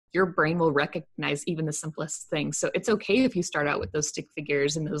your brain will recognize even the simplest things. So it's okay if you start out with those stick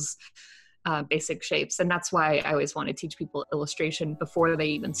figures and those basic shapes. And that's why I always want to teach people illustration before they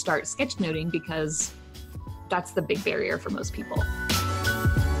even start sketchnoting, because that's the big barrier for most people.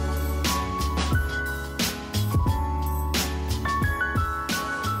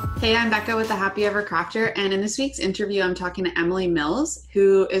 Hey, I'm Becca with the Happy Ever Crafter, and in this week's interview, I'm talking to Emily Mills,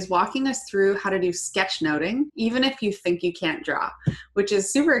 who is walking us through how to do sketchnoting, even if you think you can't draw, which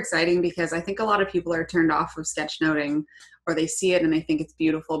is super exciting because I think a lot of people are turned off of sketchnoting, or they see it and they think it's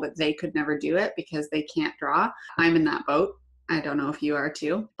beautiful, but they could never do it because they can't draw. I'm in that boat. I don't know if you are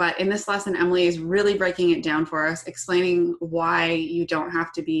too. But in this lesson, Emily is really breaking it down for us, explaining why you don't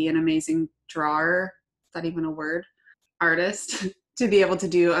have to be an amazing drawer, is that even a word? Artist, to be able to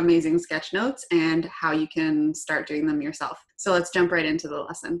do amazing sketch notes, and how you can start doing them yourself. So let's jump right into the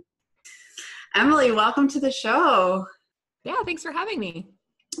lesson. Emily, welcome to the show. Yeah, thanks for having me.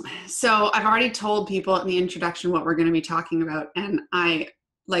 So I've already told people in the introduction what we're going to be talking about, and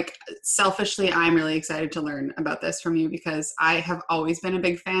selfishly, I'm really excited to learn about this from you because I have always been a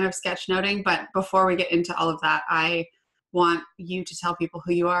big fan of sketchnoting. But before we get into all of that, I want you to tell people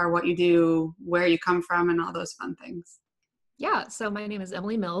who you are, what you do, where you come from, and all those fun things. Yeah, so my name is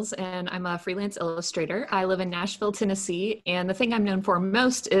Emily Mills, and I'm a freelance illustrator. I live in Nashville, Tennessee, and the thing I'm known for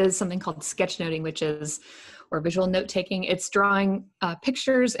most is something called sketchnoting, or visual note-taking. It's drawing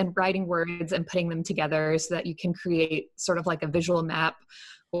pictures and writing words and putting them together so that you can create sort of like a visual map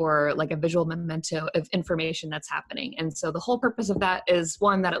or like a visual memento of information that's happening. And so the whole purpose of that is,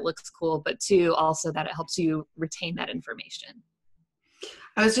 one, that it looks cool, but two, also that it helps you retain that information.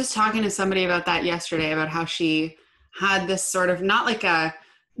 I was just talking to somebody about that yesterday, about how she had this sort of not like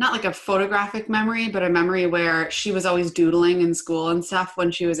a photographic memory, but a memory where she was always doodling in school and stuff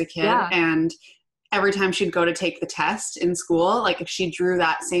when she was a kid. Yeah. And every time she'd go to take the test in school, like if she drew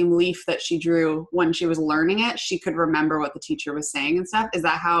that same leaf that she drew when she was learning it, she could remember what the teacher was saying and stuff. Is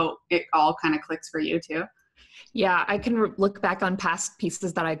that how it all kind of clicks for you too? Yeah, I can look back on past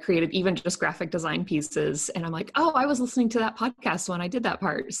pieces that I created, even just graphic design pieces, and I'm like, oh, I was listening to that podcast when I did that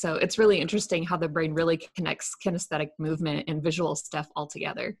part. So it's really interesting how the brain really connects kinesthetic movement and visual stuff all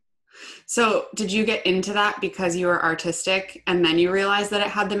together. So did you get into that because you were artistic and then you realized that it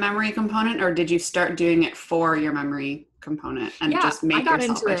had the memory component, or did you start doing it for your memory component and just make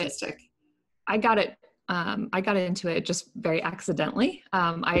yourself artistic? I got into it just very accidentally.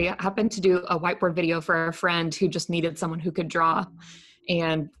 I happened to do a whiteboard video for a friend who just needed someone who could draw.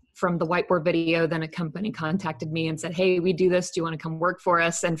 And from the whiteboard video, then a company contacted me and said, hey, we do this. Do you want to come work for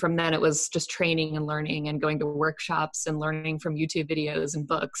us? And from then it was just training and learning and going to workshops and learning from YouTube videos and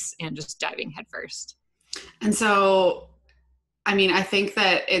books and just diving headfirst. And so, I mean, I think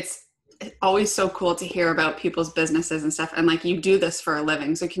that it's always so cool to hear about people's businesses and stuff, and like you do this for a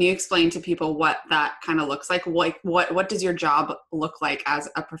living. So can you explain to people what that kind of looks like? What does your job look like as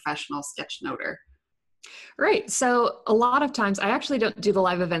a professional sketchnoter? Right. So a lot of times I actually don't do the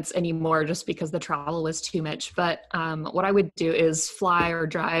live events anymore just because the travel was too much. But what I would do is fly or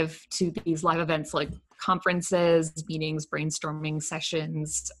drive to these live events like conferences, meetings, brainstorming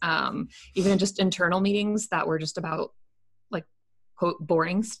sessions, even just internal meetings that were just about like quote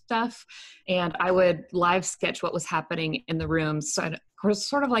boring stuff. And I would live sketch what was happening in the room. So I was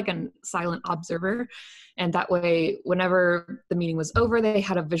sort of like a silent observer. And that way, whenever the meeting was over, they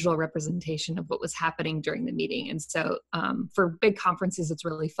had a visual representation of what was happening during the meeting. And so for big conferences, it's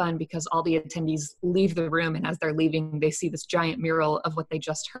really fun because all the attendees leave the room, and as they're leaving, they see this giant mural of what they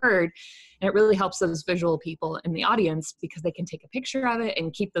just heard. And it really helps those visual people in the audience because they can take a picture of it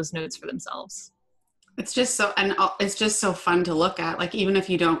and keep those notes for themselves. It's just so fun to look at. Like, even if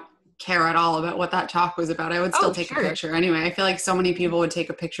you don't care at all about what that talk was about, I would still take a picture anyway. I feel like so many people would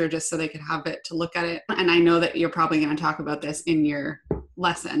take a picture just so they could have it to look at it. And I know that you're probably going to talk about this in your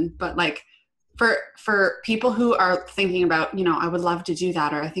lesson, but like for people who are thinking about, you know, I would love to do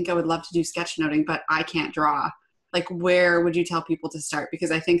that, or I think I would love to do sketchnoting, but I can't draw. Like, where would you tell people to start? Because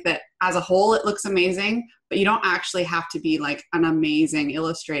I think that as a whole, it looks amazing, but you don't actually have to be like an amazing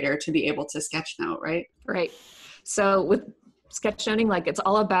illustrator to be able to sketchnote, right? Right. So with sketchnoting, like it's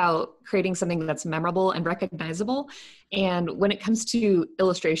all about creating something that's memorable and recognizable. And when it comes to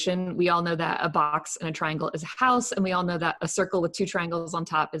illustration, we all know that a box and a triangle is a house, and we all know that a circle with two triangles on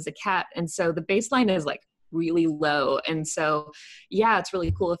top is a cat. And so the baseline is like really low. And so, yeah, it's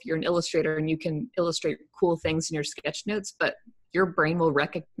really cool if you're an illustrator and you can illustrate cool things in your sketch notes, but your brain will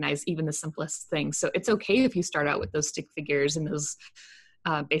recognize even the simplest things. So it's okay if you start out with those stick figures and those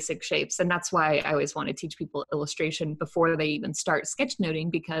basic shapes. And that's why I always want to teach people illustration before they even start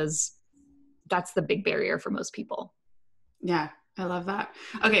sketchnoting, because that's the big barrier for most people. Yeah. I love that.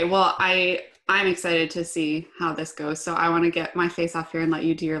 Okay, well, I'm excited to see how this goes. So I want to get my face off here and let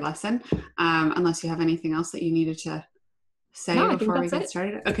you do your lesson, unless you have anything else that you needed to say No, I think before we that's get it.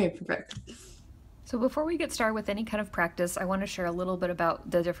 started. Okay, perfect. So before we get started with any kind of practice, I want to share a little bit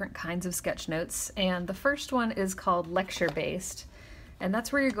about the different kinds of sketch notes. And the first one is called lecture-based. And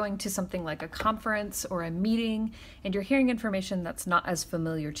that's where you're going to something like a conference or a meeting, and you're hearing information that's not as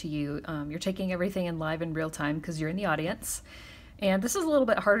familiar to you. You're taking everything in live in real time because you're in the audience. And this is a little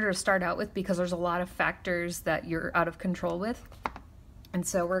bit harder to start out with because there's a lot of factors that you're out of control with. And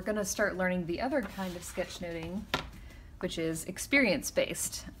so we're going to start learning the other kind of sketchnoting, which is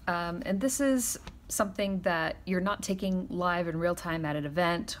experience-based. And this is something that you're not taking live in real time at an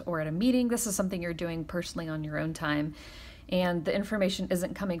event or at a meeting. This is something you're doing personally on your own time. And the information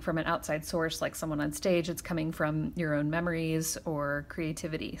isn't coming from an outside source like someone on stage. It's coming from your own memories or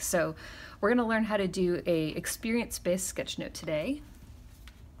creativity. So we're going to learn how to do a experience-based sketchnote today.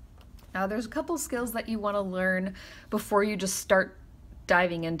 Now there's a couple skills that you want to learn before you just start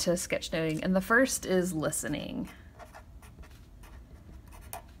diving into sketchnoting. And the first is listening.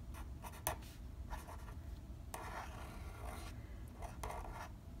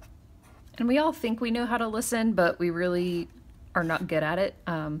 And we all think we know how to listen, but we really are not good at it.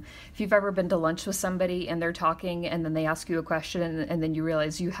 If you've ever been to lunch with somebody and they're talking and then they ask you a question and then you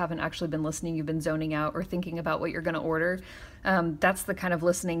realize you haven't actually been listening, you've been zoning out or thinking about what you're going to order, that's the kind of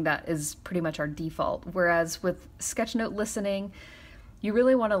listening that is pretty much our default. Whereas with sketchnote listening, you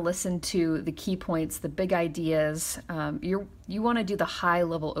really want to listen to the key points, the big ideas. You want to do the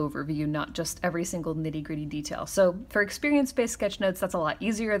high-level overview, not just every single nitty-gritty detail. So for experience-based sketchnotes, that's a lot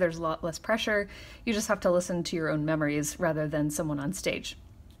easier. There's a lot less pressure. You just have to listen to your own memories rather than someone on stage.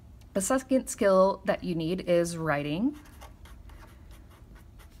 The second skill that you need is writing.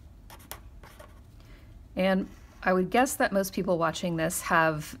 And I would guess that most people watching this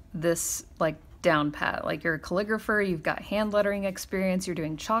have this like down pat. Like you're a calligrapher, you've got hand lettering experience, you're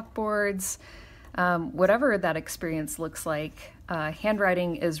doing chalkboards, whatever that experience looks like.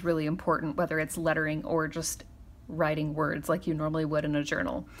 Handwriting is really important, whether it's lettering or just writing words like you normally would in a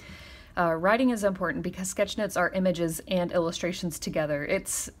journal. Writing is important because sketchnotes are images and illustrations together.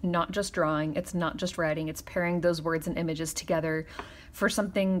 It's not just drawing, it's not just writing, it's pairing those words and images together for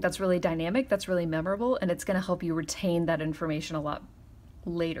something that's really dynamic, that's really memorable, and it's going to help you retain that information a lot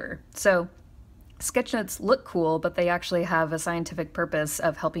later. So sketchnotes look cool, but they actually have a scientific purpose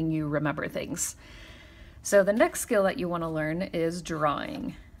of helping you remember things. So the next skill that you want to learn is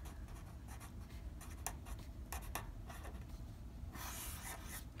drawing.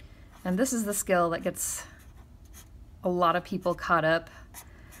 And this is the skill that gets a lot of people caught up.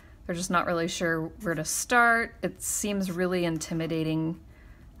 They're just not really sure where to start. It seems really intimidating.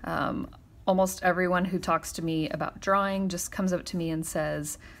 Almost everyone who talks to me about drawing just comes up to me and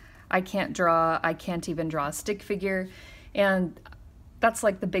says, I can't draw, I can't even draw a stick figure. And that's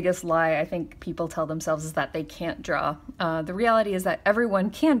like the biggest lie I think people tell themselves, is that they can't draw. The reality is that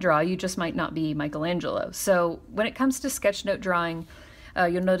everyone can draw, you just might not be Michelangelo. So when it comes to sketchnote drawing,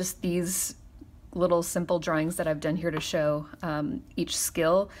 you'll notice these little simple drawings that I've done here to show each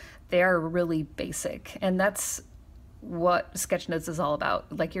skill. They are really basic, and that's what sketchnotes is all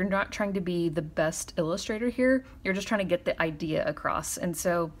about. Like, you're not trying to be the best illustrator here, you're just trying to get the idea across. And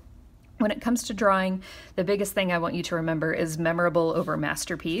so when it comes to drawing, the biggest thing I want you to remember is memorable over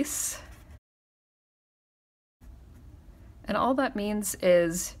masterpiece. And all that means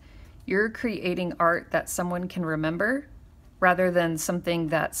is you're creating art that someone can remember rather than something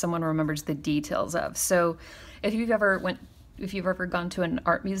that someone remembers the details of. So if you've ever gone to an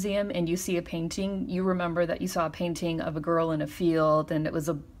art museum and you see a painting, you remember that you saw a painting of a girl in a field and it was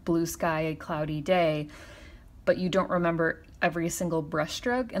a blue sky, a cloudy day, but you don't remember every single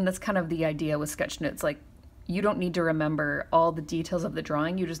brushstroke. And that's kind of the idea with sketchnotes. Like, you don't need to remember all the details of the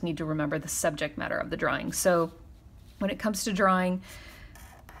drawing, you just need to remember the subject matter of the drawing. So when it comes to drawing,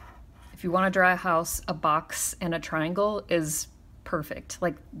 if you want to draw a house, a box and a triangle is perfect.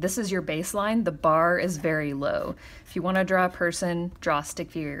 Like, this is your baseline, the bar is very low. If you want to draw a person, draw a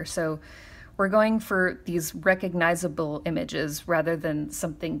stick figure. So we're going for these recognizable images rather than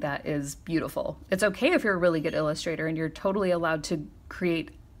something that is beautiful. It's okay if you're a really good illustrator and you're totally allowed to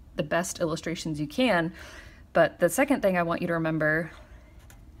create the best illustrations you can, but the second thing I want you to remember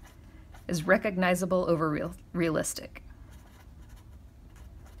is recognizable over realistic.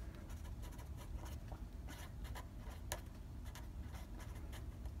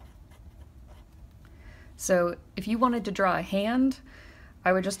 So if you wanted to draw a hand,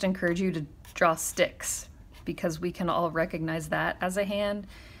 I would just encourage you to draw sticks, because we can all recognize that as a hand,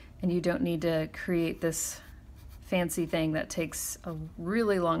 and you don't need to create this fancy thing that takes a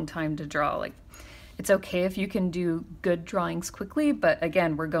really long time to draw. Like, it's okay if you can do good drawings quickly, but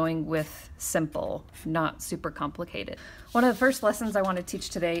again, we're going with simple, not super complicated. One of the first lessons I want to teach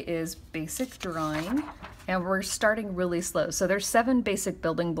today is basic drawing, and we're starting really slow. So there's 7 basic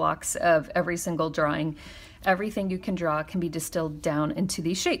building blocks of every single drawing. Everything you can draw can be distilled down into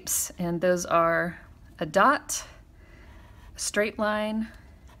these shapes, and those are a dot, a straight line,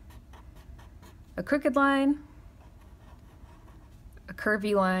 a crooked line, a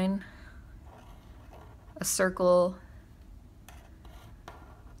curvy line, a circle,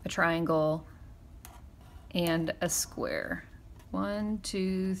 a triangle, and a square. 1,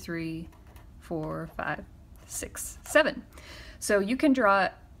 2, 3, 4, 5, 6, 7. So you can draw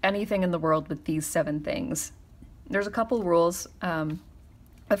anything in the world with these 7 things. There's a couple rules.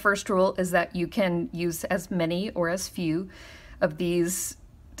 The first rule is that you can use as many or as few of these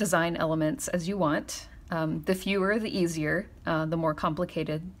design elements as you want. The fewer, the easier. The more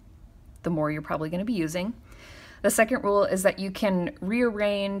complicated, the more you're probably going to be using. The second rule is that you can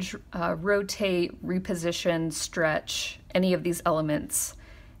rearrange, rotate, reposition, stretch any of these elements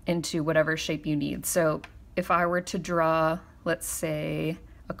into whatever shape you need. So if I were to draw, let's say,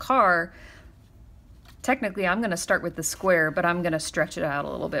 a car, technically I'm going to start with the square, but I'm going to stretch it out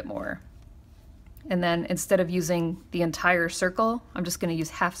a little bit more. And then instead of using the entire circle, I'm just going to use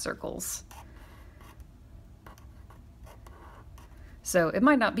half circles. So it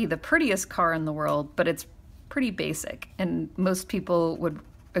might not be the prettiest car in the world, but it's pretty basic, and most people would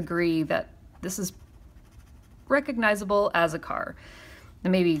agree that this is recognizable as a car.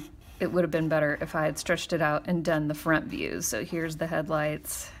 And maybe it would have been better if I had stretched it out and done the front views. So here's the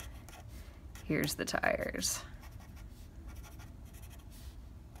headlights, here's the tires.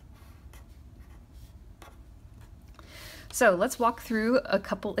 So let's walk through a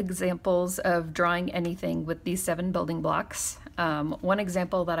couple examples of drawing anything with these 7 building blocks. One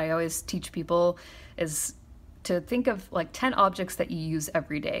example that I always teach people is to think of like 10 objects that you use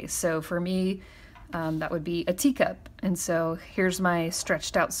every day. So for me, that would be a teacup. And so here's my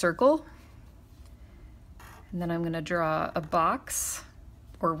stretched out circle. And then I'm going to draw a box,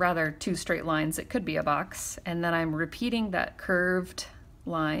 or rather 2 straight lines. It could be a box. And then I'm repeating that curved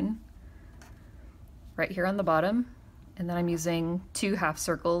line right here on the bottom. And then I'm using 2 half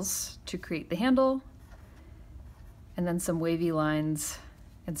circles to create the handle, and then some wavy lines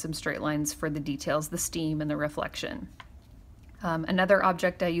and some straight lines for the details, the steam and the reflection. Another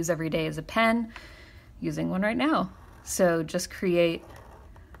object I use every day is a pen, using one right now. So just create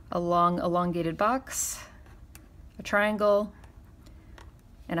a long elongated box, a triangle,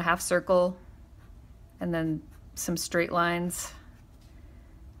 and a half circle, and then some straight lines.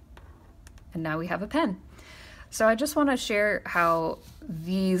 And now we have a pen. So I just want to share how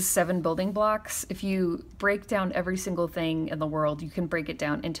these 7 building blocks, if you break down every single thing in the world, you can break it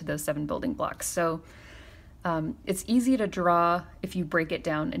down into those 7 building blocks. So it's easy to draw if you break it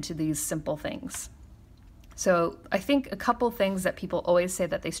down into these simple things. So I think a couple things that people always say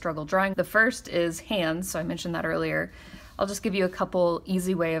that they struggle drawing. The first is hands, so I mentioned that earlier. I'll just give you a couple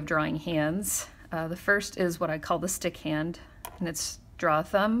easy way of drawing hands. The first is what I call the stick hand, and it's draw a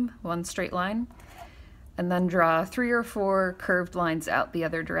thumb, 1 straight line, and then draw 3 or 4 curved lines out the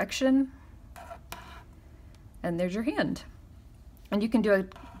other direction, and there's your hand. And you can do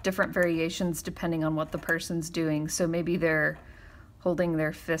different variations depending on what the person's doing. So maybe they're holding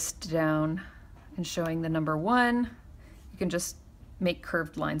their fist down and showing the number 1. You can just make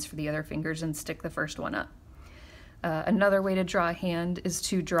curved lines for the other fingers and stick the first one up. Another way to draw a hand is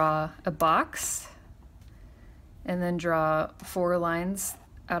to draw a box and then draw 4 lines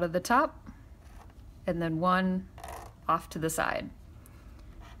out of the top, and then 1 off to the side.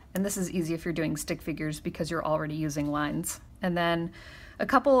 And this is easy if you're doing stick figures because you're already using lines. And then a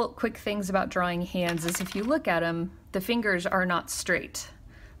couple quick things about drawing hands is if you look at them, the fingers are not straight.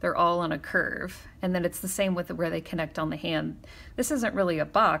 They're all on a curve. And then it's the same with where they connect on the hand. This isn't really a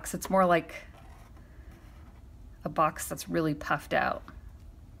box, it's more like a box that's really puffed out.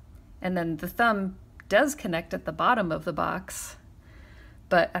 And then the thumb does connect at the bottom of the box,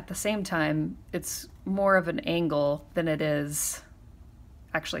 but at the same time, it's more of an angle than it is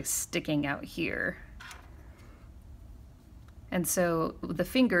actually sticking out here. And so the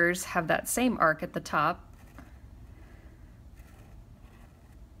fingers have that same arc at the top.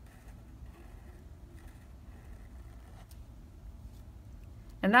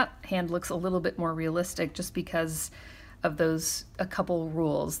 And that hand looks a little bit more realistic just because of those a couple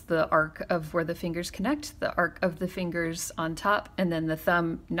rules: the arc of where the fingers connect, the arc of the fingers on top, and then the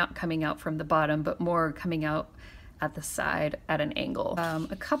thumb not coming out from the bottom but more coming out at the side at an angle.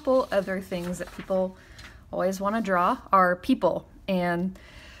 A couple other things that people always want to draw are people, and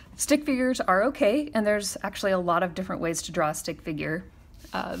stick figures are okay, and there's actually a lot of different ways to draw a stick figure.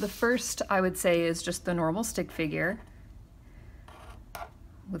 The first I would say is just the normal stick figure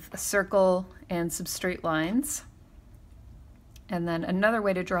with a circle and some straight lines. And then another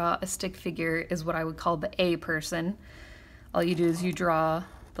way to draw a stick figure is what I would call the A person. All you do is you draw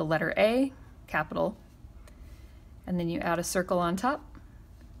the letter A, capital, and then you add a circle on top,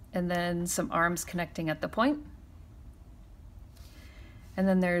 and then some arms connecting at the point. And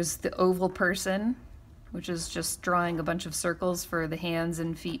then there's the oval person, which is just drawing a bunch of circles for the hands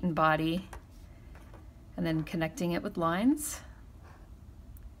and feet and body, and then connecting it with lines.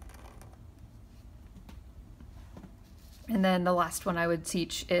 And then the last one I would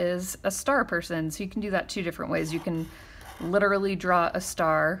teach is a star person. So you can do that two different ways. You can literally draw a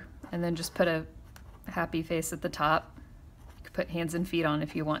star and then just put a happy face at the top. You could put hands and feet on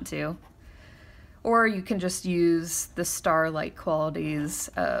if you want to. Or you can just use the star-like qualities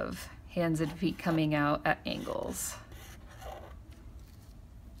of hands and feet coming out at angles.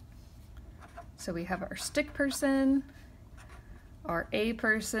 So we have our stick person, our A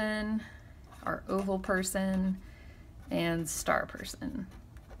person, our oval person, and star person.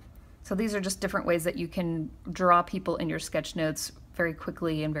 So these are just different ways that you can draw people in your sketch notes very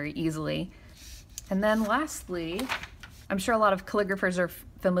quickly and very easily. And then lastly, I'm sure a lot of calligraphers are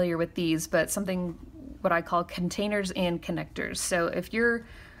familiar with these, but something what I call containers and connectors. So if you're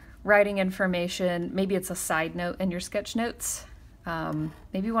writing information, maybe it's a side note in your sketch notes,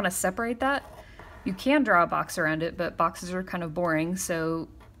 maybe you want to separate that. You can draw a box around it, but boxes are kind of boring, so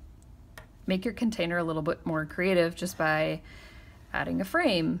make your container a little bit more creative just by adding a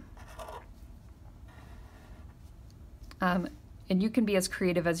frame. And you can be as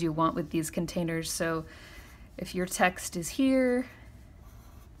creative as you want with these containers. So if your text is here,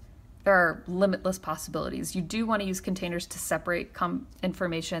 there are limitless possibilities. You do want to use containers to separate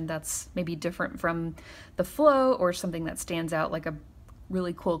information that's maybe different from the flow or something that stands out, like a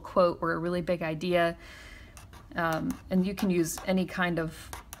really cool quote or a really big idea. And you can use any kind of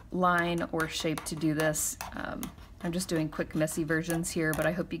line or shape to do this. I'm just doing quick messy versions here, but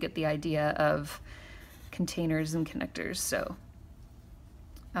I hope you get the idea of containers and connectors. So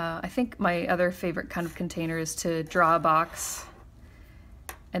I think my other favorite kind of container is to draw a box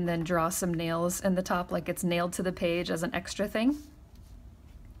and then draw some nails in the top like it's nailed to the page as an extra thing.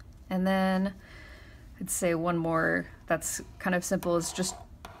 And then I'd say one more that's kind of simple is just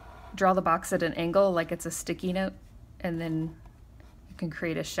draw the box at an angle like it's a sticky note, and then you can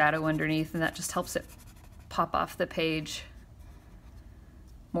create a shadow underneath, and that just helps it pop off the page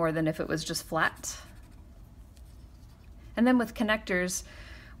more than if it was just flat. And then with connectors,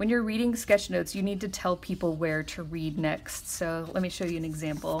 when you're reading sketch notes, you need to tell people where to read next. So let me show you an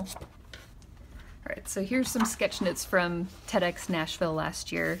example. All right, so here's some sketch notes from TEDx Nashville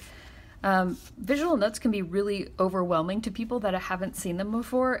last year. Visual notes can be really overwhelming to people that haven't seen them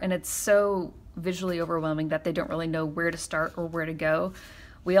before, and it's so visually overwhelming that they don't really know where to start or where to go.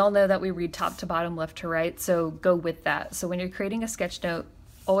 We all know that we read top to bottom, left to right, so go with that. So when you're creating a sketch note,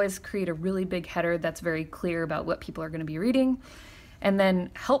 always create a really big header that's very clear about what people are going to be reading, and then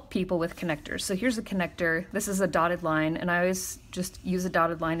help people with connectors. So here's a connector. This is a dotted line, and I always just use a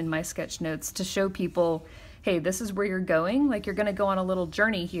dotted line in my sketch notes to show people, hey, this is where you're going. Like, you're going to go on a little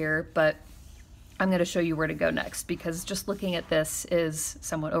journey here, but I'm going to show you where to go next, because just looking at this is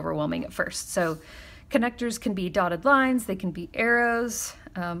somewhat overwhelming at first. So connectors can be dotted lines, they can be arrows.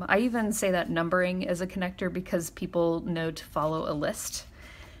 I even say that numbering is a connector because people know to follow a list.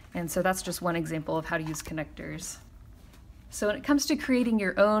 And so that's just one example of how to use connectors. So when it comes to creating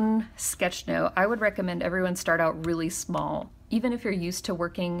your own sketch note, I would recommend everyone start out really small. Even if you're used to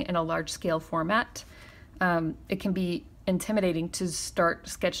working in a large scale format, it can be intimidating to start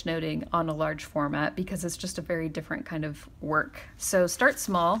sketchnoting on a large format because it's just a very different kind of work. So start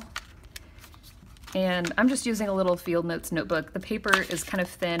small. And I'm just using a little field notes notebook. The paper is kind of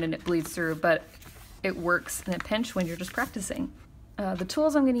thin and it bleeds through, but it works in a pinch when you're just practicing. The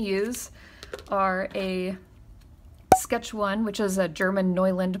tools I'm going to use are a Sketch 1, which is a German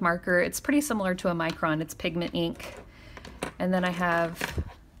Neuland marker. It's pretty similar to a Micron. It's pigment ink. And then I have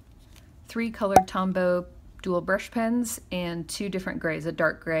 3 colored Tombow dual brush pens and 2 different grays, a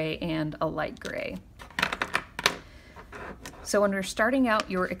dark gray and a light gray. So when we're starting out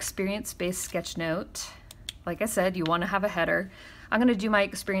your experience-based sketch note, like I said, you want to have a header. I'm going to do my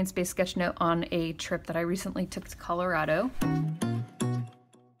experience-based sketch note on a trip that I recently took to Colorado.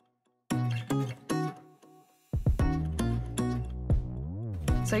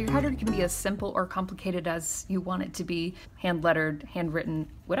 So your header can be as simple or complicated as you want it to be, hand lettered, handwritten,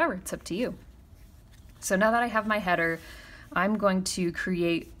 whatever, it's up to you. So now that I have my header, I'm going to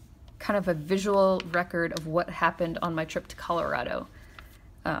create kind of a visual record of what happened on my trip to Colorado.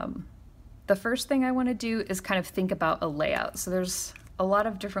 The first thing I want to do is kind of think about a layout. So there's a lot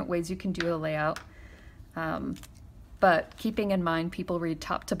of different ways you can do a layout, but keeping in mind people read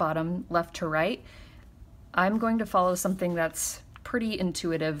top to bottom, left to right, I'm going to follow something that's pretty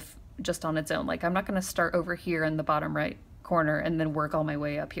intuitive just on its own. Like, I'm not going to start over here in the bottom right corner and then work all my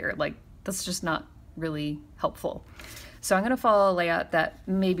way up here. Like, that's just not really helpful. So I'm going to follow a layout that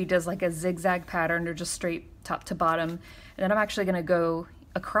maybe does like a zigzag pattern or just straight top to bottom. And then I'm actually going to go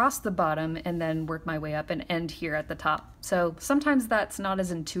across the bottom and then work my way up and end here at the top. So sometimes that's not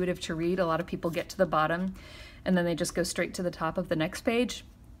as intuitive to read. A lot of people get to the bottom and then they just go straight to the top of the next page.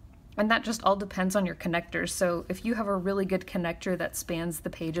 And that just all depends on your connectors. So if you have a really good connector that spans the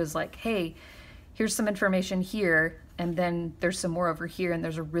pages, like, hey, here's some information here, and then there's some more over here, and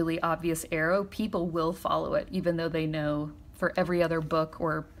there's a really obvious arrow, people will follow it, even though they know for every other book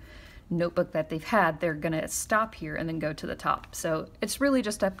or notebook that they've had, they're gonna stop here and then go to the top. So it's really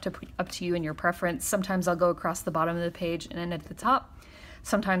just up to you and your preference. Sometimes I'll go across the bottom of the page and end at the top.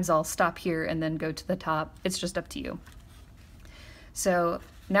 Sometimes I'll stop here and then go to the top. It's just up to you. So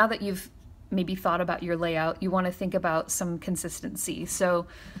now that you've maybe thought about your layout, you want to think about some consistency. So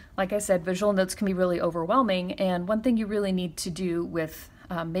like I said, visual notes can be really overwhelming, and one thing you really need to do with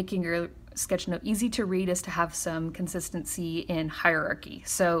making your sketch note easy to read is to have some consistency in hierarchy.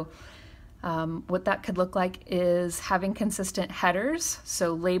 So what that could look like is having consistent headers,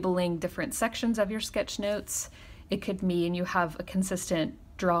 so labeling different sections of your sketch notes. It could mean you have a consistent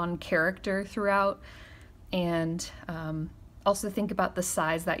drawn character throughout, and also think about the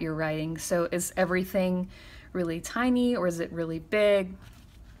size that you're writing. So is everything really tiny or is it really big?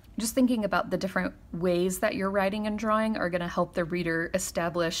 Just thinking about the different ways that you're writing and drawing are going to help the reader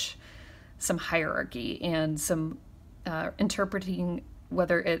establish some hierarchy and some interpreting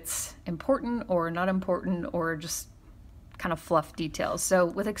whether it's important or not important or just kind of fluff details. So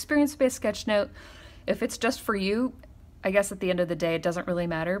with experience-based sketchnote, if it's just for you, I guess at the end of the day it doesn't really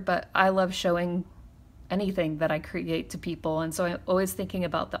matter, but I love showing anything that I create to people, and so I'm always thinking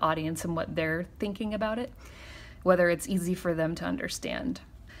about the audience and what they're thinking about it, whether it's easy for them to understand.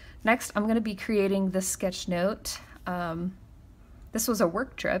 Next, I'm going to be creating this sketch note. This was a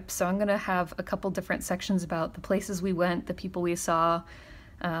work trip, so I'm going to have a couple different sections about the places we went, the people we saw,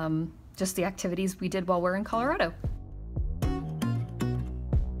 just the activities we did while we're in Colorado.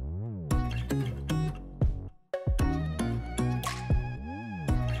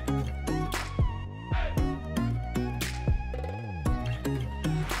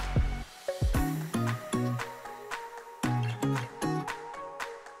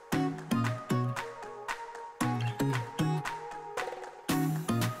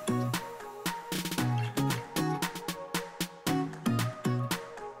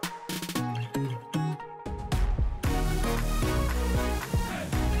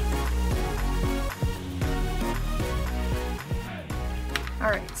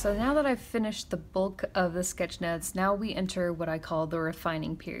 Alright, so now that I've finished the bulk of the sketch notes, now we enter what I call the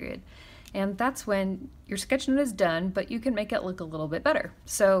refining period. And that's when your sketch note is done, but you can make it look a little bit better.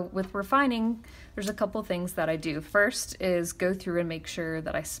 So with refining, there's a couple things that I do. First is go through and make sure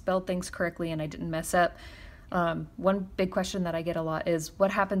that I spelled things correctly and I didn't mess up. One big question that I get a lot is, what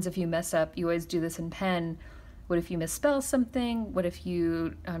happens if you mess up? You always do this in pen. What if you misspell something? What if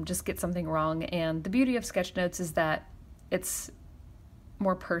you just get something wrong? And the beauty of sketch notes is that it's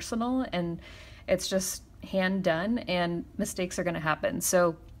more personal and it's just hand done, and mistakes are going to happen.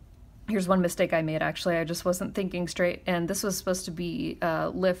 So here's one mistake I made. Actually, I just wasn't thinking straight, and this was supposed to be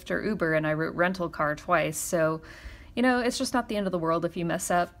Lyft or Uber, and I wrote rental car twice. So, you know, it's just not the end of the world if you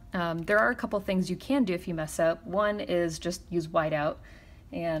mess up. There are a couple things you can do if you mess up. One is just use whiteout,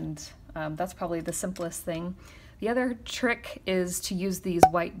 and that's probably the simplest thing. The other trick is to use these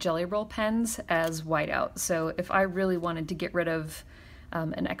white Jelly Roll pens as whiteout. So if I really wanted to get rid of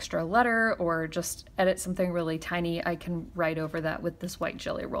an extra letter or just edit something really tiny, I can write over that with this white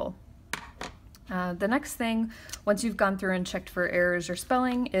Jelly Roll. The next thing, once you've gone through and checked for errors or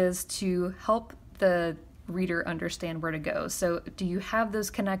spelling, is to help the reader understand where to go. So do you have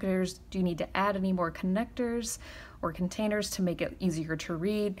those connectors? Do you need to add any more connectors or containers to make it easier to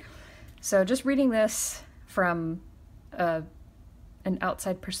read? So just reading this from an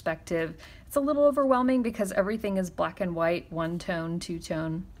outside perspective, it's a little overwhelming because everything is black and white, one tone, two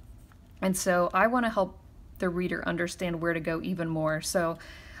tone. And so I want to help the reader understand where to go even more. So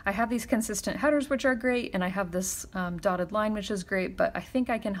I have these consistent headers, which are great, and I have this dotted line, which is great, but I think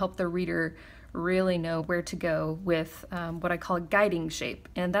I can help the reader really know where to go with what I call a guiding shape.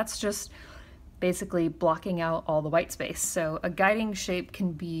 And that's just basically blocking out all the white space. So a guiding shape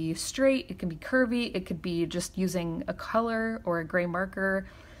can be straight, it can be curvy, it could be just using a color or a gray marker.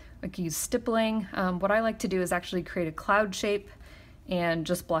 I could use stippling. What I like to do is actually create a cloud shape and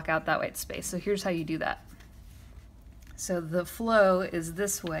just block out that white space. So here's how you do that. So the flow is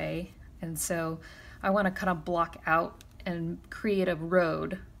this way, and so I want to kind of block out and create a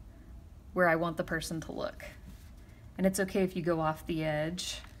road where I want the person to look. And it's okay if you go off the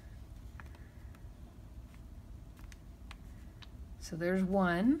edge. So there's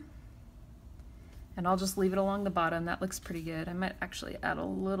one, and I'll just leave it along the bottom. That looks pretty good. I might actually add a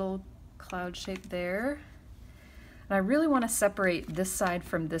little cloud shape there. And I really want to separate this side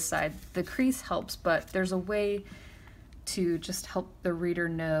from this side. The crease helps, but there's a way to just help the reader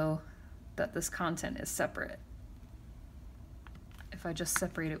know that this content is separate if I just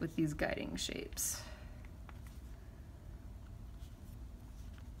separate it with these guiding shapes.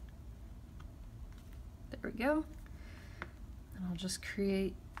 There we go. And I'll just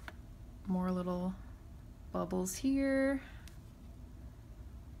create more little bubbles here.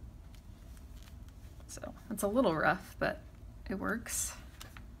 So it's a little rough, but it works.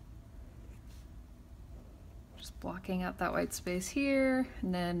 Just blocking out that white space here,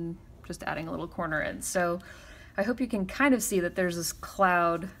 and then just adding a little corner in. So I hope you can kind of see that there's this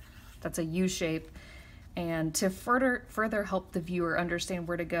cloud that's a U shape, and to further help the viewer understand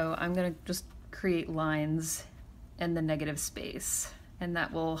where to go, I'm going to just create lines in the negative space, and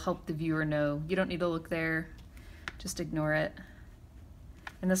that will help the viewer know you don't need to look there, just ignore it.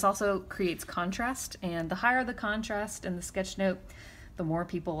 And this also creates contrast, and the higher the contrast in the sketchnote, the more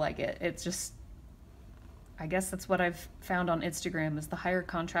people like it. It's just, I guess that's what I've found on Instagram, is the higher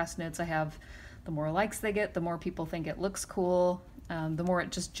contrast notes I have, the more likes they get, the more people think it looks cool, the more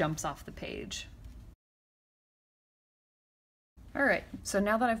it just jumps off the page. All right, so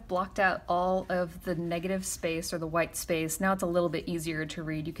now that I've blocked out all of the negative space or the white space, now it's a little bit easier to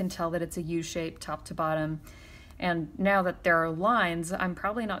read. You can tell that it's a U shape top to bottom. And now that there are lines, I'm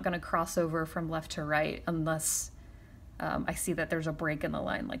probably not going to cross over from left to right unless I see that there's a break in the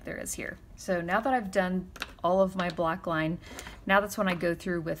line like there is here. So now that I've done all of my black line, now that's when I go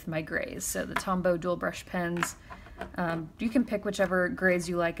through with my grays. So the Tombow dual brush pens, you can pick whichever grays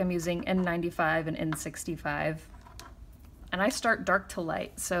you like. I'm using N95 and N65. And I start dark to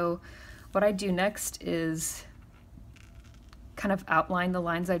light. So what I do next is kind of outline the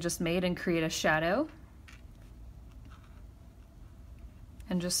lines I just made and create a shadow.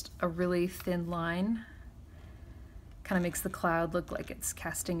 And just a really thin line. Kind of makes the cloud look like it's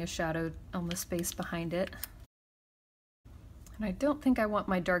casting a shadow on the space behind it. And I don't think I want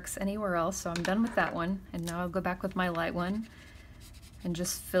my darks anywhere else, so I'm done with that one. And now I'll go back with my light one and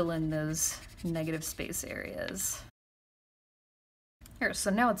just fill in those negative space areas. Here,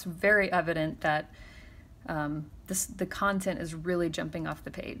 so now it's very evident that the content is really jumping off the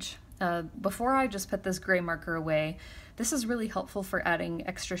page. Before I just put this gray marker away, this is really helpful for adding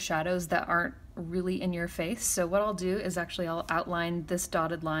extra shadows that aren't really in your face. So what I'll do is actually I'll outline this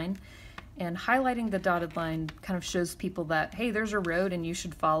dotted line, and highlighting the dotted line kind of shows people that, hey, there's a road and you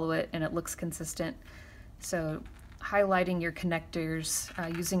should follow it and it looks consistent. So highlighting your connectors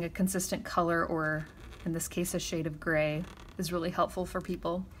using a consistent color, or in this case a shade of gray, is really helpful for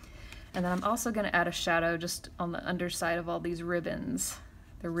people. And then I'm also going to add a shadow just on the underside of all these ribbons,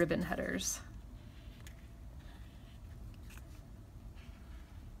 the ribbon headers.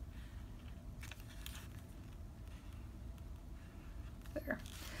 There.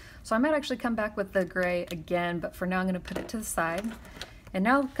 So I might actually come back with the gray again, but for now I'm going to put it to the side. And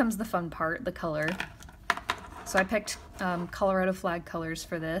now comes the fun part, the color. So I picked Colorado flag colors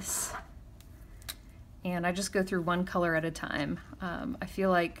for this. And I just go through one color at a time. I feel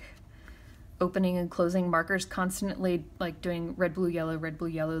like opening and closing markers constantly, like doing red, blue,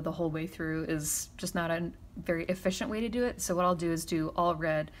 yellow the whole way through, is just not a very efficient way to do it. So what I'll do is do all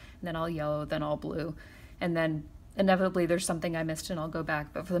red, and then all yellow, then all blue. And then inevitably there's something I missed and I'll go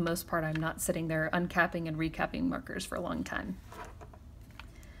back, but for the most part I'm not sitting there uncapping and recapping markers for a long time.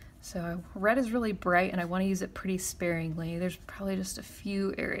 So red is really bright and I want to use it pretty sparingly. There's probably just a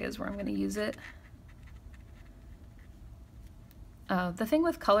few areas where I'm going to use it. The thing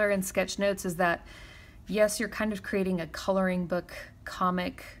with color in sketchnotes is that, yes, you're kind of creating a coloring book,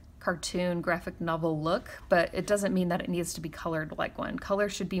 comic, cartoon, graphic novel look, but it doesn't mean that it needs to be colored like one. Color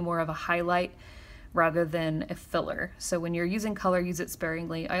should be more of a highlight rather than a filler. So when you're using color, use it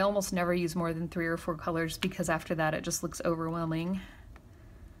sparingly. I almost never use more than 3 or 4 colors because after that it just looks overwhelming.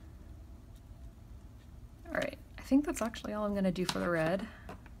 All right, I think that's actually all I'm going to do for the red.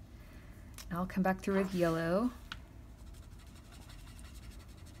 I'll come back through with yellow.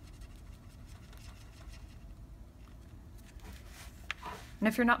 And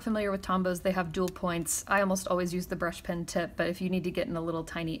if you're not familiar with Tombos, they have dual points. I almost always use the brush pen tip, but if you need to get in a little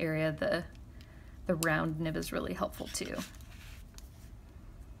tiny area, the round nib is really helpful too.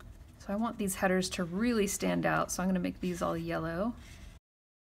 So I want these headers to really stand out, so I'm going to make these all yellow.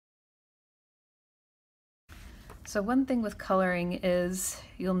 So one thing with coloring is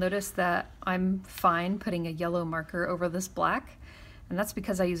you'll notice that I'm fine putting a yellow marker over this black, and that's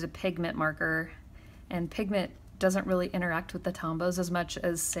because I use a pigment marker, and pigment doesn't really interact with the Tombos as much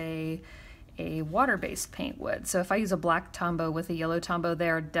as, say, a water-based paint would. So if I use a black Tombow with a yellow Tombow, they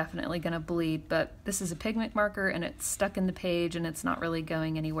are definitely going to bleed, but this is a pigment marker and it's stuck in the page and it's not really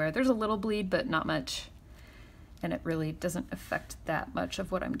going anywhere. There's a little bleed, but not much, and it really doesn't affect that much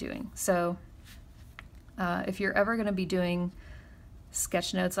of what I'm doing. So if you're ever going to be doing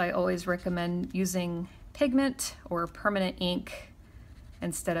sketch notes, I always recommend using pigment or permanent ink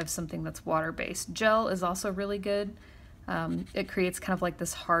instead of something that's water-based. Gel is also really good. It creates kind of like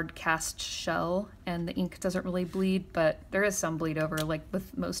this hard cast shell, and the ink doesn't really bleed, but there is some bleed over, like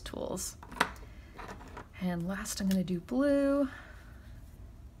with most tools. And last, I'm going to do blue.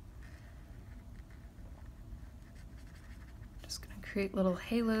 Just going to create little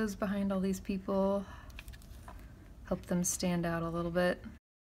halos behind all these people, help them stand out a little bit.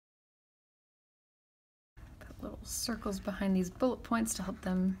 Little circles behind these bullet points to help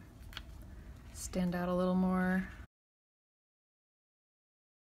them stand out a little more.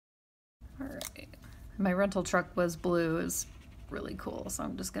 All right, my rental truck was blue. It was really cool, so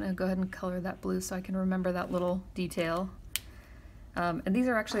I'm just gonna go ahead and color that blue so I can remember that little detail. And these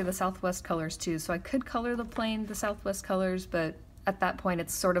are actually the Southwest colors too, so I could color the Southwest colors, but at that point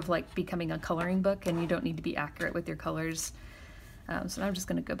it's sort of like becoming a coloring book and you don't need to be accurate with your colors. So I'm just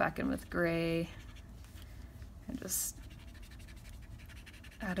gonna go back in with gray and just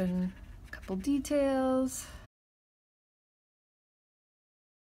add in a couple details.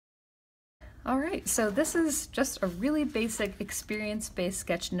 All right, so this is just a really basic experience-based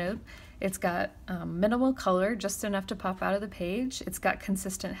sketch note. It's got minimal color, just enough to pop out of the page. It's got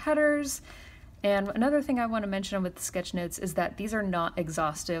consistent headers. And another thing I want to mention with the sketch notes is that these are not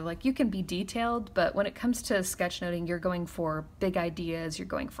exhaustive. Like, you can be detailed, but when it comes to sketchnoting, you're going for big ideas, you're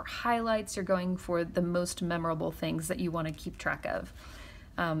going for highlights, you're going for the most memorable things that you want to keep track of.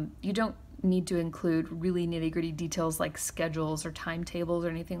 You don't need to include really nitty-gritty details like schedules or timetables or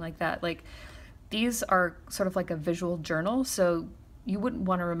anything like that. Like, these are sort of like a visual journal, so you wouldn't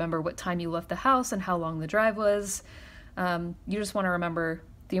want to remember what time you left the house and how long the drive was. You just want to remember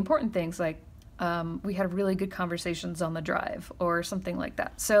the important things, like we had really good conversations on the drive or something like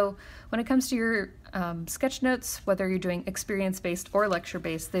that. So when it comes to your sketch notes, whether you're doing experience-based or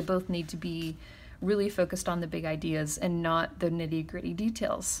lecture-based, they both need to be really focused on the big ideas and not the nitty-gritty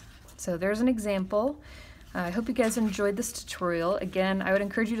details. So there's an example. I hope you guys enjoyed this tutorial. Again, I would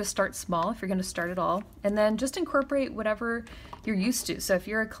encourage you to start small if you're going to start at all, and then just incorporate whatever you're used to. So if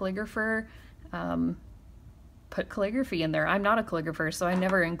you're a calligrapher, put calligraphy in there. I'm not a calligrapher, so I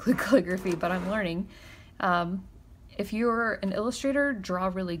never include calligraphy, but I'm learning. If you're an illustrator, draw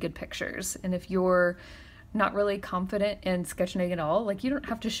really good pictures. And if you're not really confident in sketchnoting at all, like, you don't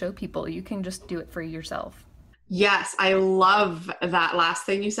have to show people. You can just do it for yourself. Yes, I love that last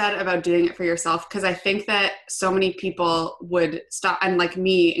thing you said about doing it for yourself, because I think that so many people would stop, and like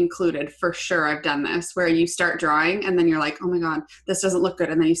me included, for sure, I've done this, where you start drawing and then you're like, oh my God, this doesn't look good,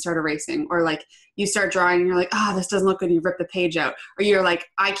 and then you start erasing. Or like, you start drawing and you're like, oh, this doesn't look good, and you rip the page out. Or you're like,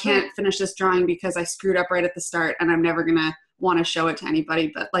 I can't finish this drawing because I screwed up right at the start and I'm never gonna want to show it to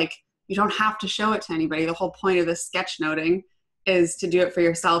anybody. But like, you don't have to show it to anybody. The whole point of this sketchnoting is to do it for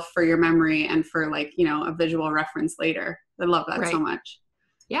yourself, for your memory, and for, like, you know, a visual reference later. I love that so much.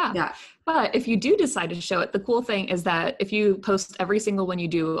 Yeah. But if you do decide to show it, the cool thing is that if you post every single one you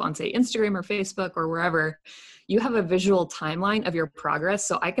do on, say, Instagram or Facebook or wherever, you have a visual timeline of your progress.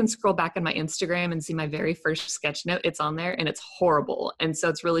 So I can scroll back in my Instagram and see my very first sketch note. It's on there and it's horrible. And so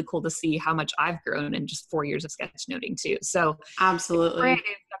it's really cool to see how much I've grown in just 4 years of sketchnoting too. So absolutely,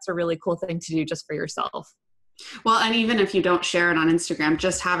 that's a really cool thing to do just for yourself. Well, and even if you don't share it on Instagram,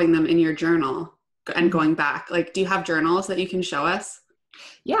 just having them in your journal and going back, like, do you have journals that you can show us?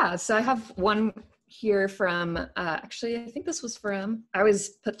 Yeah, so I have one here from, actually, I think this was from, I always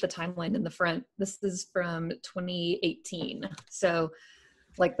put the timeline in the front. This is from 2018. So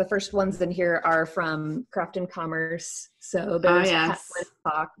like the first ones in here are from Craft and Commerce. So there's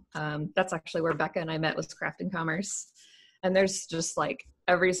Talk. That's actually where Becca and I met, was Craft and Commerce. And there's just like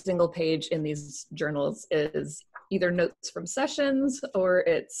every single page in these journals is either notes from sessions or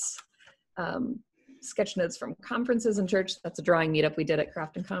it's sketch notes from conferences and church. That's a drawing meetup we did at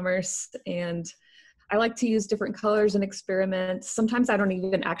Craft and Commerce. And I like to use different colors and experiment. Sometimes I don't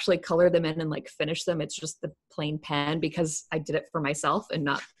even actually color them in and like finish them. It's just the plain pen because I did it for myself and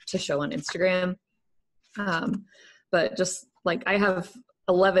not to show on Instagram. But just like I have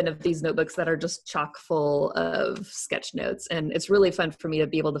 11 of these notebooks that are just chock full of sketch notes. And it's really fun for me to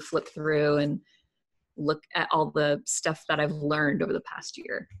be able to flip through and look at all the stuff that I've learned over the past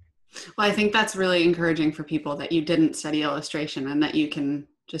year. Well, I think that's really encouraging for people that you didn't study illustration and that you can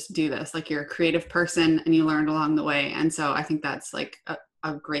just do this. Like you're a creative person and you learned along the way. And so I think that's like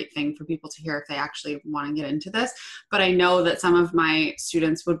a great thing for people to hear if they actually want to get into this. But I know that some of my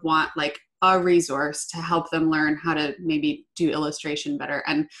students would want like a resource to help them learn how to maybe do illustration better.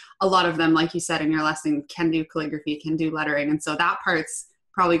 And a lot of them, like you said in your lesson, can do calligraphy, can do lettering. And so that part's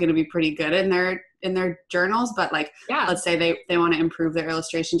probably going to be pretty good in their journals. But like, let's say they want to improve their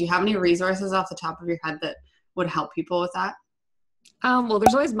illustration. Do you have any resources off the top of your head that would help people with that? Well,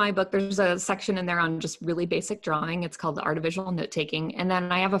 there's always my book. There's a section in there on just really basic drawing. It's called the Art of Visual Note Taking. And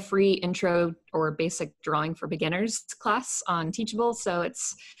then I have a free intro or basic drawing for beginners class on Teachable. So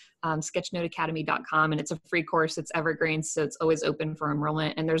it's sketchnoteacademy.com, and it's a free course. It's evergreen, so it's always open for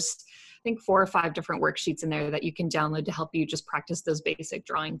enrollment. And there's, I think, 4 or 5 different worksheets in there that you can download to help you just practice those basic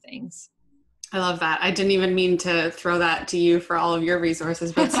drawing things. I love that. I didn't even mean to throw that to you for all of your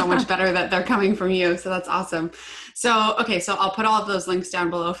resources, but it's so much better that they're coming from you. So that's awesome. So, okay, so I'll put all of those links down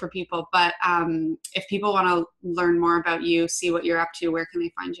below for people. But if people want to learn more about you, see what you're up to, where can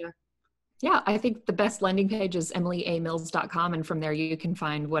they find you? Yeah, I think the best landing page is emilyamills.com. And from there, you can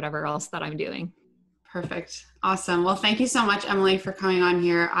find whatever else that I'm doing. Perfect. Awesome. Well, thank you so much, Emily, for coming on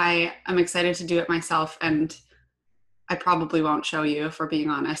here. I am excited to do it myself, and I probably won't show you if we're being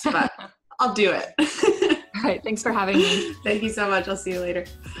honest, but I'll do it. All right. Thanks for having me. Thank you so much. I'll see you later.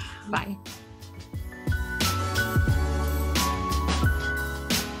 Bye.